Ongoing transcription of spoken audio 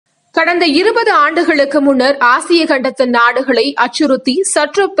கடந்த 20 ஆண்டுகளுக்கு முன்னர் ஆசிய கண்டத்தின் நாடுகளை அச்சுறுத்தி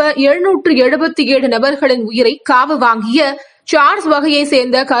சற்றொப்ப 777 நபர்களின் உயிரை காவு வாங்கிய சார்ஸ் வகையை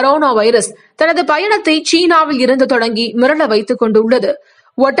சேர்ந்த கரோனா வைரஸ் தனது பயணத்தை சீனாவில் இருந்து தொடங்கி மிரள வைத்துக் கொண்டுள்ளது.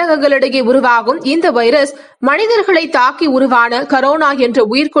 ஒட்டகங்களிடையே உருவாகும் இந்த வைரஸ் மனிதர்களை தாக்கி உருவான கரோனா என்ற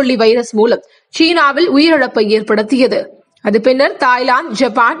உயிர்கொல்லி வைரஸ் மூலம் சீனாவில் உயிரிழப்பை ஏற்படுத்தியது. அது பின்னர் தாய்லாந்து,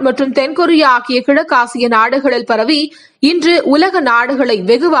 ஜப்பான் மற்றும் தென்கொரியா ஆகிய கிழக்காசிய நாடுகளில் பரவி இன்று உலக நாடுகளை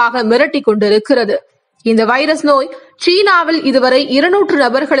வெகுவாக மிரட்டிக் கொண்டிருக்கிறது. இந்த வைரஸ் நோய் சீனாவில் இதுவரை 200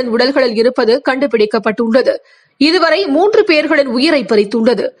 நபர்களின் உடல்களில் இருப்பது கண்டுபிடிக்கப்பட்டுள்ளது. இதுவரை 3 பேர்களின் உயிரை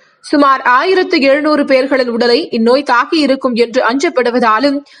பறித்துள்ளது. சுமார் 1700 பேர்களின் உடலை இந்நோய் தாக்கி இருக்கும் என்று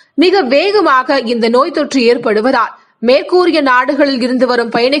அஞ்சப்படுவதாலும் மிக வேகமாக இந்த நோய் தொற்று ஏற்படுவதால் மேற்கூறிய நாடுகளில் இருந்து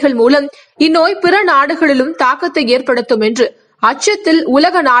வரும் பயணிகள் மூலம் இந்நோய் பிற நாடுகளிலும் தாக்கத்தை ஏற்படுத்தும் என்று அச்சத்தில்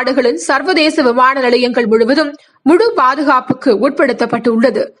உலக நாடுகளின் சர்வதேச விமான நிலையங்கள் முழுவதும் முழு பாதுகாப்புக்கு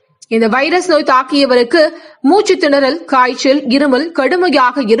உட்படுத்தப்பட்டுள்ளது. இந்த வைரஸ் நோய் தாக்கியவருக்கு மூச்சு திணறல், காய்ச்சல், இருமல்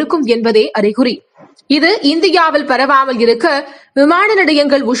கடுமையாக இருக்கும் என்பதே அறிகுறி. இது இந்தியாவில் பரவாமல் இருக்க விமான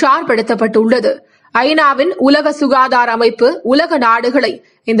நிலையங்கள் உஷார்படுத்தப்பட்டுள்ளது. ஐநாவின் உலக சுகாதார அமைப்பு உலக நாடுகளை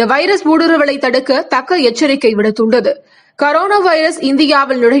இந்த வைரஸ் ஊடுருவலை தடுக்க தக்க எச்சரிக்கை விடுத்துள்ளது. கரோனா வைரஸ்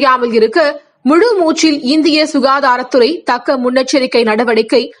இந்தியாவில் நுழையாமல் இருக்க முழு மூச்சில் இந்திய சுகாதாரத்துறை தக்க முன்னெச்சரிக்கை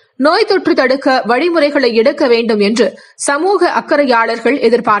நடவடிக்கை, நோய் தொற்று தடுக்க வழிமுறைகளை எடுக்க வேண்டும் என்று சமூக அக்கறையாளர்கள்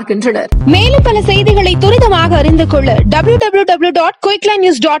எதிர்பார்க்கின்றனர். மேலும் பல செய்திகளை துரிதமாக அறிந்து கொள்ள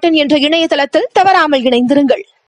www.quicklinenews.in என்ற இணையதளத்தில் தவறாமல் இணைந்திருங்கள்.